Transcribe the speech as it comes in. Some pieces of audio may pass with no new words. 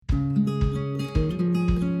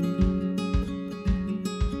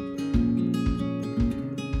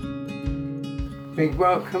big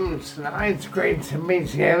welcome tonight. It's great to be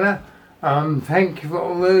together. Thank you for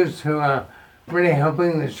all those who are really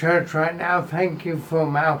helping the church right now. Thank you for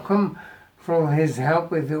Malcolm for all his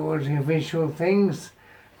help with the audiovisual things.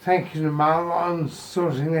 Thank you to Marlon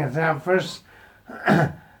sorting that out for us.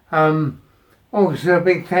 Also a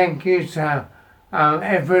big thank you to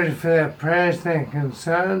everybody for their prayers, their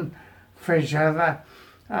concern for each other.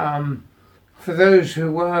 For those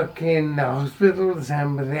who work in the hospitals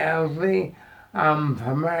and with the elderly,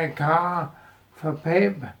 for Mary Carr, for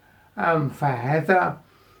Pip, for Heather,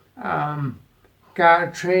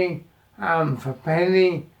 Gayatri, for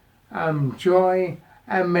Penny, Joy,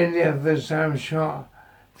 and many others, I'm sure.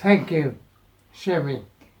 Thank you, Chevy.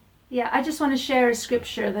 Yeah, I just want to share a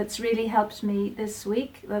scripture that's really helped me this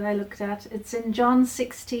week that I looked at. It's in John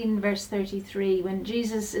 16, verse 33, when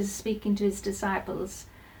Jesus is speaking to his disciples.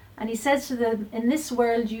 And he says to them, "In this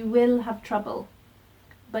world you will have trouble,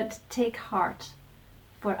 but take heart,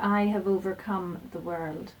 for I have overcome the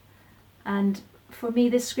world." And for me,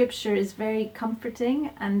 this scripture is very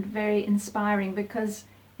comforting and very inspiring because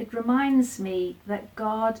it reminds me that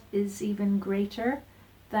God is even greater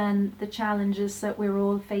than the challenges that we're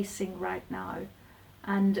all facing right now.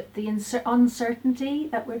 And the uncertainty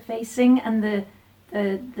that we're facing and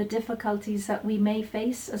the difficulties that we may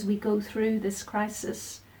face as we go through this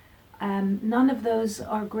crisis, none of those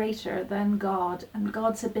are greater than God and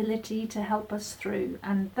God's ability to help us through.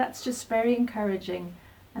 And that's just very encouraging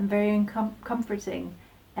and very comforting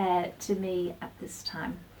to me at this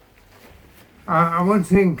time. I want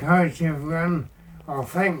to encourage everyone, or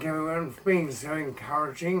thank everyone for being so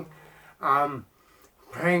encouraging,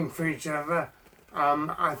 praying for each other.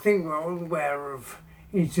 I think we're all aware of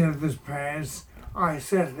each other's prayers. I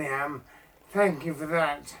certainly am. Thank you for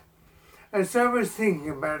that. As I was thinking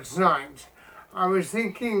about tonight, I was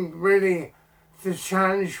thinking really the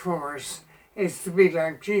challenge for us is to be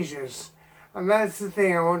like Jesus. And that's the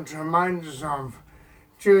thing I want to remind us of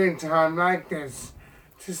during a time like this,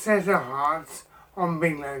 to set our hearts on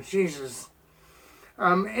being like Jesus.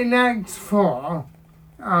 In Acts 4,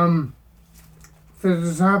 the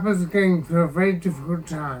disciples are going through a very difficult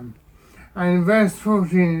time. And in verse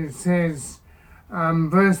 14 it says,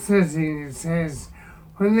 verse 13 it says,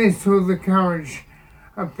 "When they saw the courage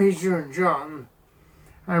of Peter and John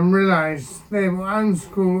and realized they were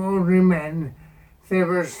unschooled ordinary men, they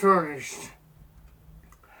were astonished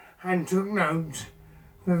and took note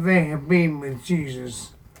that they had been with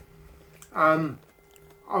Jesus."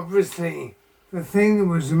 Obviously, the thing that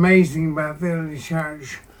was amazing about the early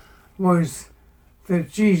church was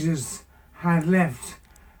that Jesus had left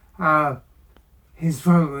his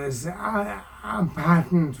followers a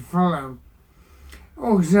pattern to follow.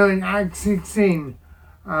 Also in Acts 16,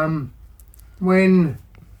 when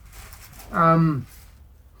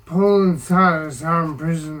Paul and Silas are in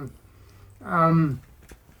prison,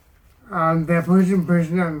 they're put in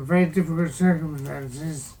prison under very difficult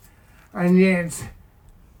circumstances, and yet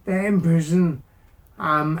they're in prison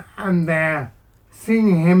and they're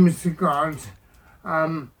singing hymns to God,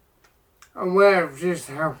 aware of just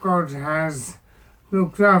how God has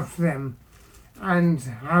looked after them and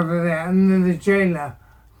how they're there, and then the jailer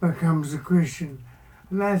becomes a Christian.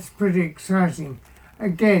 And that's pretty exciting.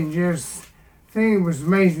 Again, just the thing that was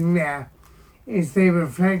amazing there is they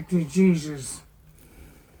reflected Jesus.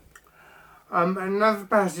 Another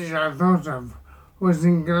passage I thought of was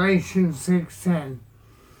in Galatians 6:10.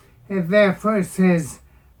 Therefore it says,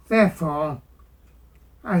 "Therefore,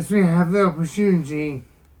 as we have the opportunity,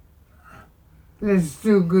 let's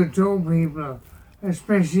do good to all people,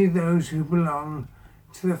 especially those who belong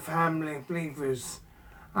to the family of believers."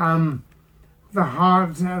 The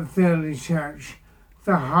heart of the early church,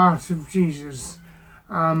 the heart of Jesus.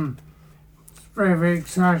 It's very, very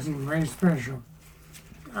exciting, very special.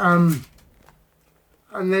 And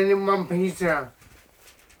then in 1 Peter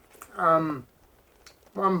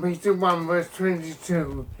 1 verse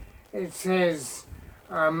 22, it says,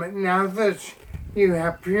 "Now that you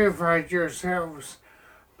have purified yourselves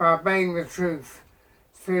by obeying the truth,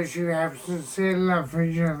 so that you have sincere love for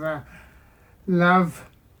each other, love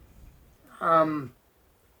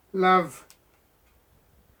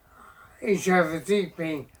each other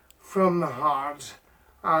deeply from the heart."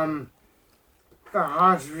 The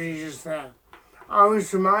heart of Jesus there. I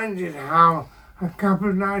was reminded how a couple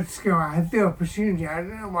of nights ago I had the opportunity, I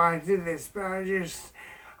don't know why I did this, but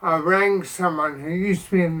I rang someone who used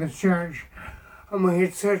to be in the church, and we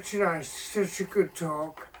had such a good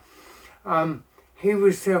talk. He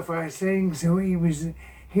was self-isolating, so he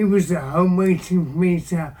was at home waiting for me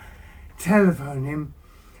to telephone him,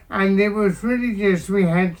 and it was really just,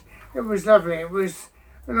 it was lovely. It was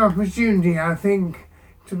an opportunity, I think,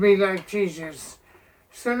 to be like Jesus.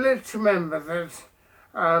 So let's remember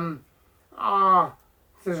that our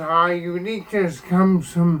uniqueness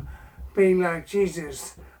comes from being like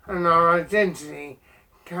Jesus, and our identity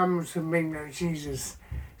comes from being like Jesus.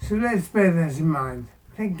 So let's bear that in mind.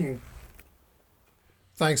 Thank you.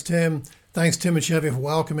 Thanks, Tim. Thanks, Tim and Chevy, for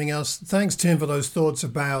welcoming us. Thanks, Tim, for those thoughts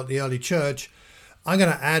about the early church. I'm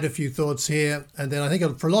going to add a few thoughts here, and then I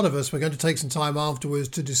think for a lot of us, we're going to take some time afterwards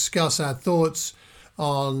to discuss our thoughts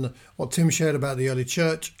on what Tim shared about the early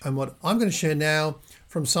church and what I'm going to share now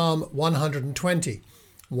from Psalm 120.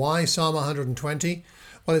 Why Psalm 120?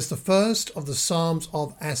 Well, it's the first of the Psalms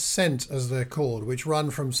of Ascent, as they're called, which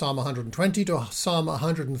run from Psalm 120 to Psalm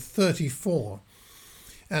 134.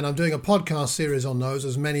 And I'm doing a podcast series on those,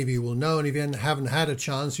 as many of you will know. And if you haven't had a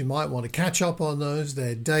chance, you might want to catch up on those.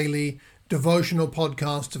 They're daily devotional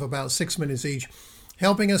podcasts of about 6 minutes each,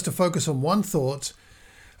 helping us to focus on one thought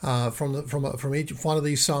from each one of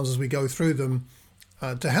these psalms as we go through them,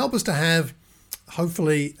 to help us to have,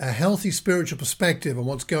 hopefully, a healthy spiritual perspective on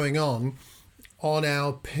what's going on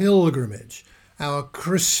our pilgrimage, our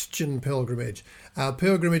Christian pilgrimage, our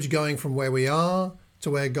pilgrimage going from where we are to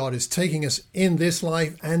where God is taking us in this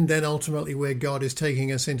life, and then ultimately where God is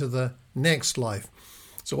taking us into the next life.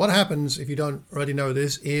 So what happens, if you don't already know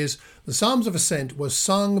this, is the Psalms of Ascent were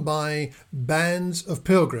sung by bands of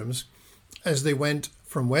pilgrims as they went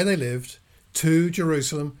from where they lived to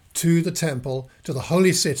Jerusalem, to the temple, to the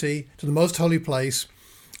holy city, to the most holy place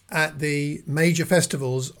at the major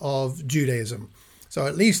festivals of Judaism. So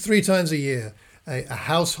at least 3 times a year, a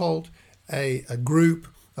household, a group,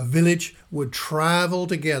 a village would travel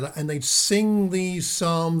together, and they'd sing these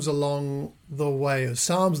psalms along the way,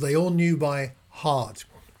 psalms they all knew by heart.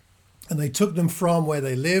 And they took them from where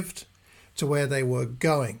they lived to where they were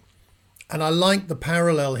going. And I like the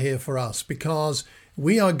parallel here for us, because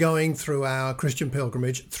we are going through our Christian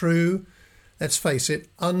pilgrimage through, let's face it,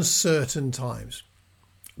 uncertain times.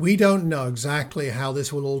 We don't know exactly how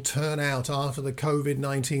this will all turn out after the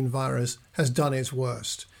COVID-19 virus has done its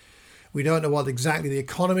worst. We don't know what exactly the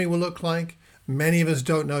economy will look like. Many of us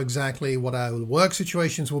don't know exactly what our work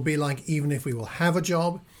situations will be like, even if we will have a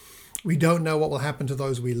job. We don't know what will happen to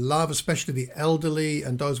those we love, especially the elderly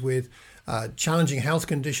and those with challenging health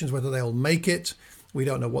conditions, whether they'll make it. We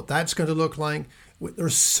don't know what that's going to look like. There are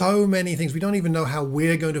so many things. We don't even know how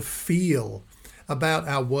we're going to feel about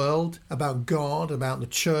our world, about God, about the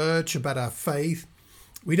church, about our faith.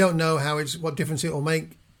 We don't know what difference it will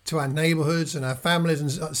make to our neighborhoods and our families.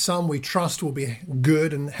 And some we trust will be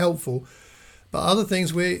good and helpful, but other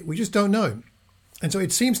things we just don't know. And so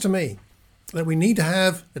it seems to me that we need to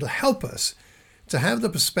have, it'll help us to have the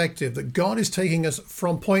perspective that God is taking us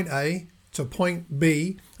from point A to point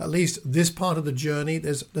B, at least this part of the journey.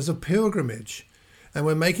 There's a pilgrimage, and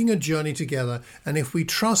we're making a journey together. And if we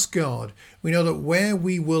trust God, we know that where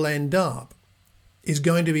we will end up is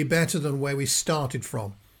going to be better than where we started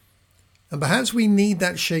from. And perhaps we need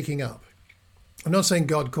that shaking up. I'm not saying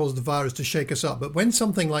God caused the virus to shake us up, but when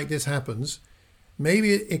something like this happens,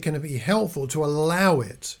 maybe it can be helpful to allow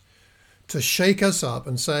it to shake us up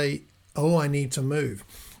and say, oh, I need to move.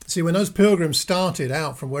 See, when those pilgrims started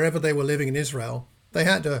out from wherever they were living in Israel, they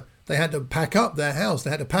had to pack up their house, they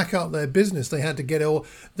had to pack up their business, they had to get all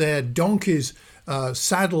their donkeys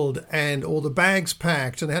saddled and all the bags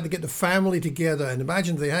packed, and they had to get the family together. And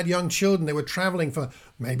imagine they had young children, they were traveling for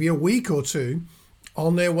maybe a week or two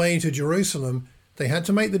on their way to Jerusalem. They had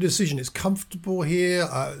to make the decision. It's comfortable here,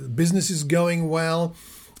 business is going well.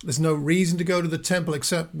 There's no reason to go to the temple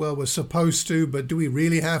except, well, we're supposed to, but do we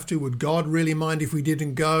really have to? Would God really mind if we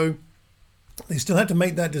didn't go? They still had to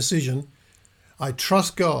make that decision. I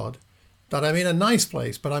trust God that I'm in a nice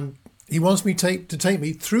place, but He wants me to take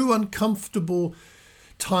me through uncomfortable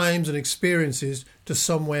times and experiences to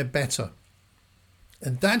somewhere better.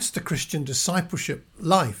 And that's the Christian discipleship,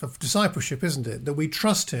 life of discipleship, isn't it? That we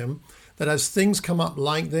trust Him, that as things come up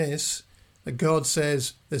like this, that God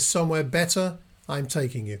says, there's somewhere better, I'm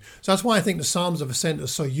taking you. So that's why I think the Psalms of Ascent are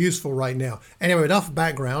so useful right now. Anyway, enough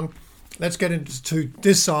background. Let's get into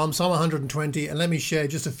this Psalm, Psalm 120, and let me share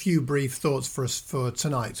just a few brief thoughts for us for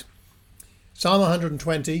tonight. Psalm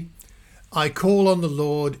 120, I call on the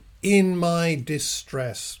Lord in my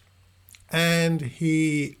distress, and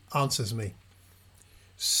He answers me.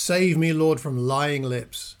 Save me, Lord, from lying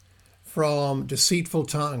lips, from deceitful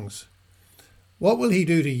tongues. What will He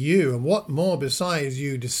do to you, and what more besides,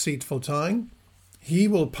 you deceitful tongue? He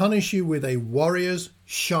will punish you with a warrior's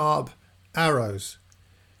sharp arrows,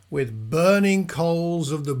 with burning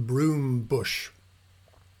coals of the broom bush.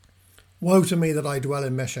 Woe to me that I dwell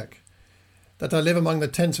in Meshech, that I live among the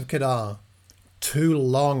tents of Kedar. Too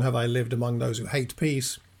long have I lived among those who hate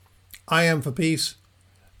peace. I am for peace,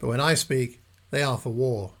 but when I speak, they are for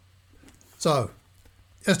war. So,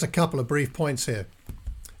 just a couple of brief points here.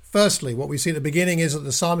 Firstly, what we see at the beginning is that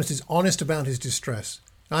the psalmist is honest about his distress.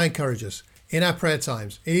 I encourage us, in our prayer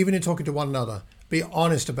times, even in talking to one another, be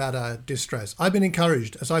honest about our distress. I've been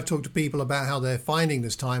encouraged as I've talked to people about how they're finding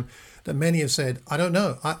this time, that many have said, I don't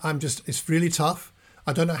know, it's really tough.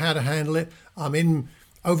 I don't know how to handle it. I'm in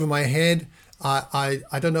over my head. I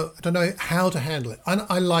don't know how to handle it. And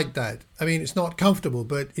I like that. I mean, it's not comfortable,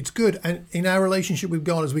 but it's good. And in our relationship with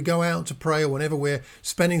God, as we go out to pray or whenever we're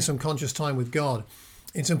spending some conscious time with God,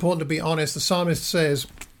 it's important to be honest. The psalmist says,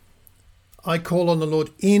 I call on the Lord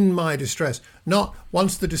in my distress, not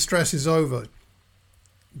once the distress is over,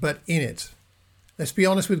 but in it. Let's be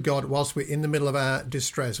honest with God whilst we're in the middle of our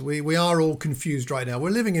distress. We are all confused right now. We're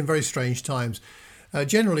living in very strange times.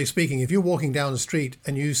 Generally speaking, if you're walking down the street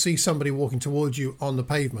and you see somebody walking towards you on the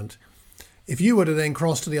pavement, if you were to then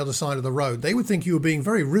cross to the other side of the road, they would think you were being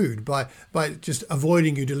very rude by just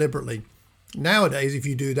avoiding you deliberately. Nowadays, if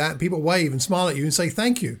you do that, people wave and smile at you and say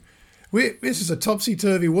thank you. This is a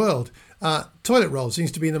topsy-turvy world. Toilet roll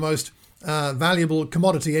seems to be the most valuable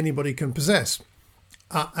commodity anybody can possess.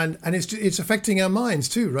 And it's affecting our minds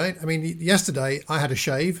too, right? I mean, yesterday I had a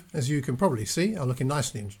shave, as you can probably see. I'm looking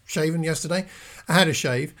nicely shaven yesterday. I had a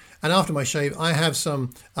shave, and after my shave, I have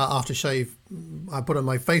some aftershave I put on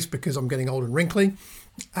my face because I'm getting old and wrinkly.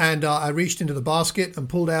 And I reached into the basket and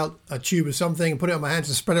pulled out a tube of something and put it on my hands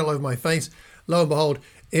and spread it all over my face. Lo and behold,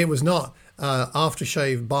 it was not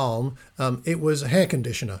aftershave balm. It was a hair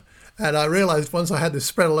conditioner. And I realized once I had this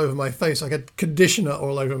spread all over my face, I had conditioner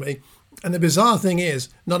all over me. And the bizarre thing is,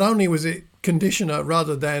 not only was it conditioner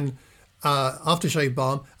rather than aftershave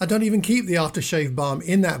balm, I don't even keep the aftershave balm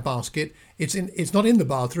in that basket. It's not in the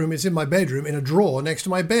bathroom. It's in my bedroom in a drawer next to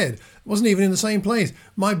my bed. It wasn't even in the same place.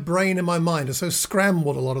 My brain and my mind are so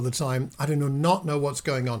scrambled a lot of the time. I do not know what's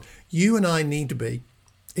going on. You and I need to be.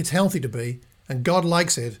 It's healthy to be. And God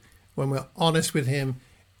likes it when we're honest with him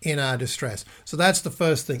in our distress. So that's the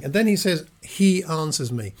first thing. And then he says, he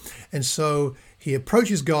answers me. And so he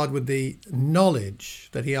approaches God with the knowledge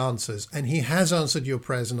that he answers. And he has answered your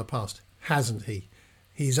prayers in the past, hasn't he?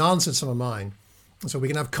 He's answered some of mine. So we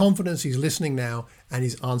can have confidence he's listening now and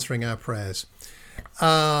he's answering our prayers.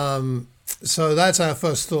 So that's our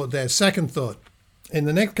first thought there. Second thought, in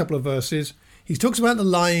the next couple of verses, he talks about the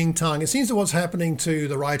lying tongue. It seems that what's happening to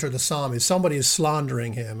the writer of the psalm is somebody is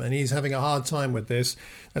slandering him and he's having a hard time with this.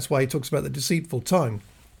 That's why he talks about the deceitful tongue.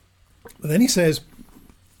 But then he says,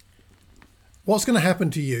 what's going to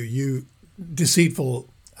happen to you, you deceitful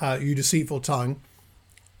tongue?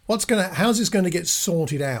 How's this going to get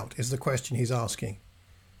sorted out is the question he's asking.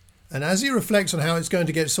 And as he reflects on how it's going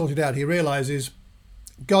to get sorted out, he realizes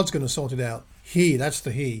God's going to sort it out. That's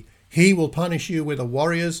the he. He will punish you with a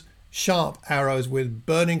warrior's sharp arrows with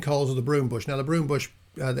burning coals of the broom bush. Now, the broom bush,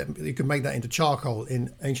 you can make that into charcoal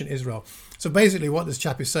in ancient Israel. So basically what this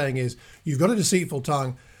chap is saying is, you've got a deceitful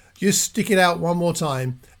tongue, just stick it out one more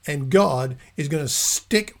time, and God is going to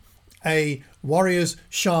stick a warrior's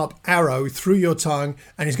sharp arrow through your tongue,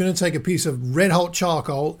 and he's going to take a piece of red hot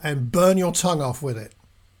charcoal and burn your tongue off with it.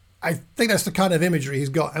 I think that's the kind of imagery he's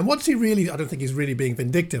got. And what's he really, I don't think he's really being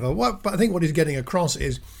vindictive, but I think what he's getting across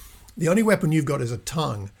is the only weapon you've got is a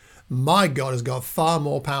tongue. My God has got far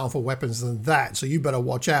more powerful weapons than that, so you better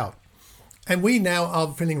watch out. And we now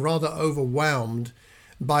are feeling rather overwhelmed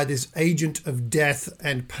by this agent of death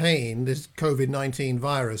and pain, this COVID-19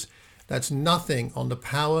 virus. That's nothing on the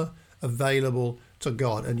power available to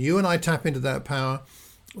God. And you and I tap into that power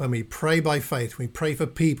when we pray by faith. We pray for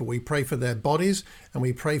people, we pray for their bodies, and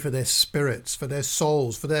we pray for their spirits, for their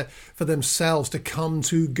souls, for themselves to come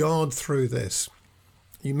to God through this.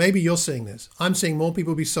 Maybe you're seeing this. I'm seeing more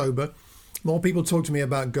people be sober, more people talk to me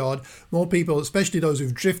about God, more people, especially those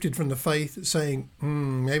who've drifted from the faith, saying,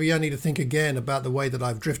 maybe I need to think again about the way that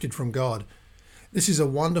I've drifted from God. This is a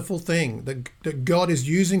wonderful thing, that God is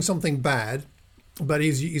using something bad, but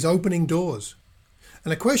he's opening doors.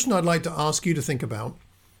 And a question I'd like to ask you to think about,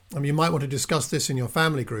 and you might want to discuss this in your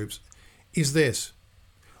family groups, is this.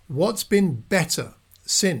 What's been better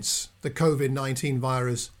since the COVID-19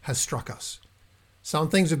 virus has struck us? Some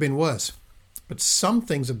things have been worse, but some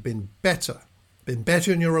things have been better. Been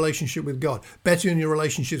better in your relationship with God, better in your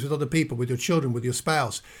relationships with other people, with your children, with your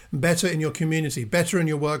spouse, better in your community, better in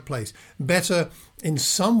your workplace, better in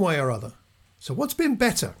some way or other. So what's been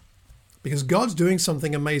better? Because God's doing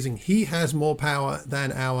something amazing. He has more power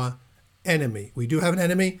than our enemy. We do have an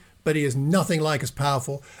enemy, but he is nothing like as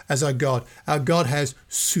powerful as our God. Our God has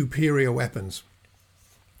superior weapons.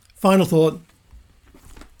 Final thought.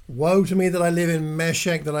 Woe to me that I live in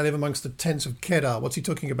Meshech, that I live amongst the tents of Kedar. What's he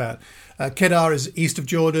talking about? Kedar is east of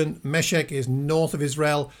Jordan. Meshech is north of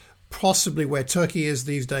Israel, possibly where Turkey is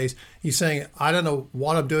these days. He's saying, I don't know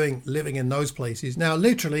what I'm doing living in those places. Now,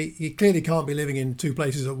 literally, he clearly can't be living in two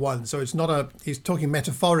places at once. So it's not he's talking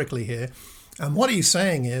metaphorically here. And what he's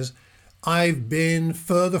saying is, I've been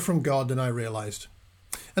further from God than I realized.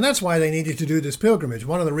 And that's why they needed to do this pilgrimage.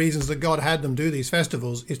 One of the reasons that God had them do these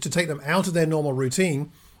festivals is to take them out of their normal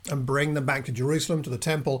routine and bring them back to Jerusalem, to the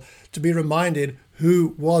temple, to be reminded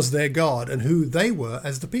who was their God and who they were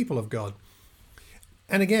as the people of God.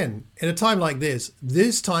 And again, in a time like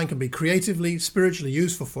this time can be creatively, spiritually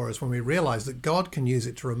useful for us when we realize that God can use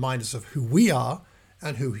it to remind us of who we are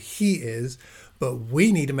and who He is, but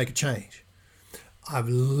we need to make a change. I've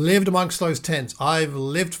lived amongst those tents. I've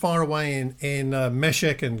lived far away in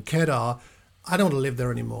Meshech and Kedar. I don't want to live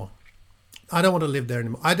there anymore. I don't want to live there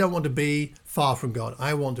anymore. I don't want to be far from God.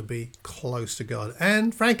 I want to be close to God.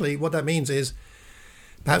 And frankly, what that means is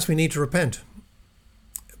perhaps we need to repent.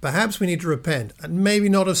 Perhaps we need to repent, and maybe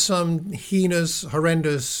not of some heinous,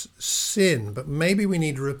 horrendous sin, but maybe we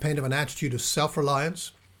need to repent of an attitude of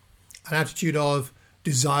self-reliance, an attitude of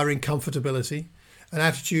desiring comfortability, an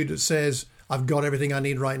attitude that says, I've got everything I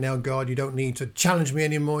need right now, God. You don't need to challenge me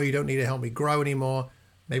anymore. You don't need to help me grow anymore.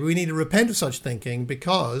 Maybe we need to repent of such thinking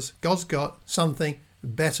because God's got something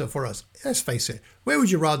better for us. Let's face it. Where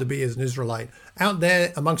would you rather be as an Israelite? Out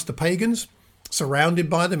there amongst the pagans, surrounded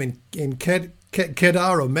by them in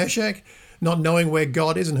Kedar or Meshech, not knowing where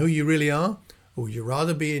God is and who you really are? Or would you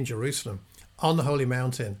rather be in Jerusalem, on the holy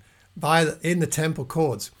mountain, in the temple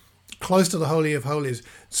courts, close to the Holy of Holies,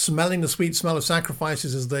 smelling the sweet smell of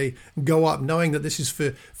sacrifices as they go up, knowing that this is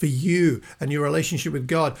for you and your relationship with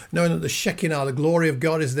God, knowing that the Shekinah, the glory of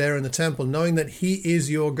God, is there in the temple, knowing that He is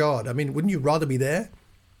your God. I mean, wouldn't you rather be there?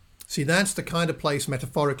 See, that's the kind of place,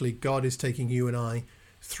 metaphorically, God is taking you and I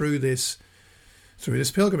through this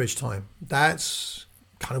pilgrimage time. That's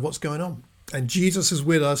kind of what's going on. And Jesus is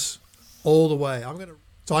with us all the way. I'm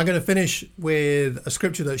going to finish with a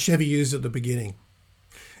scripture that Chevy used at the beginning.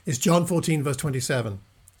 It's John 14, verse 27.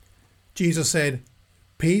 Jesus said,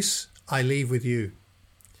 peace I leave with you.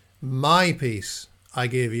 My peace I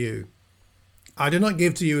give you. I do not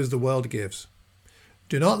give to you as the world gives.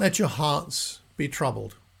 Do not let your hearts be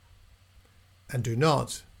troubled. And do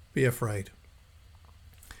not be afraid.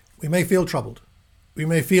 We may feel troubled. We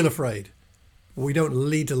may feel afraid. But we don't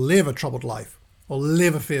need to live a troubled life or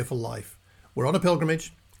live a fearful life. We're on a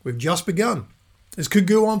pilgrimage. We've just begun. This could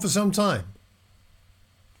go on for some time.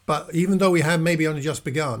 But even though we have maybe only just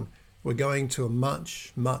begun, we're going to a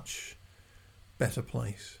much, much better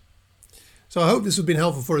place. So I hope this has been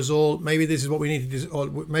helpful for us all. Maybe this is what we need to do, or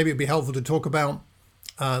maybe it'd be helpful to talk about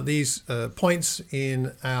these points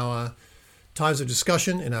in our times of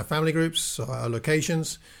discussion, in our family groups, our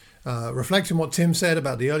locations. Reflect on what Tim said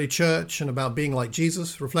about the early church and about being like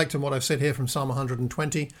Jesus. Reflect on what I've said here from Psalm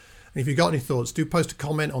 120. And if you've got any thoughts, do post a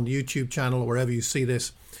comment on the YouTube channel or wherever you see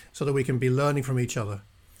this so that we can be learning from each other.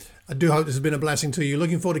 I do hope this has been a blessing to you.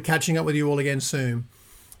 Looking forward to catching up with you all again soon.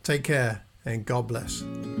 Take care and God bless.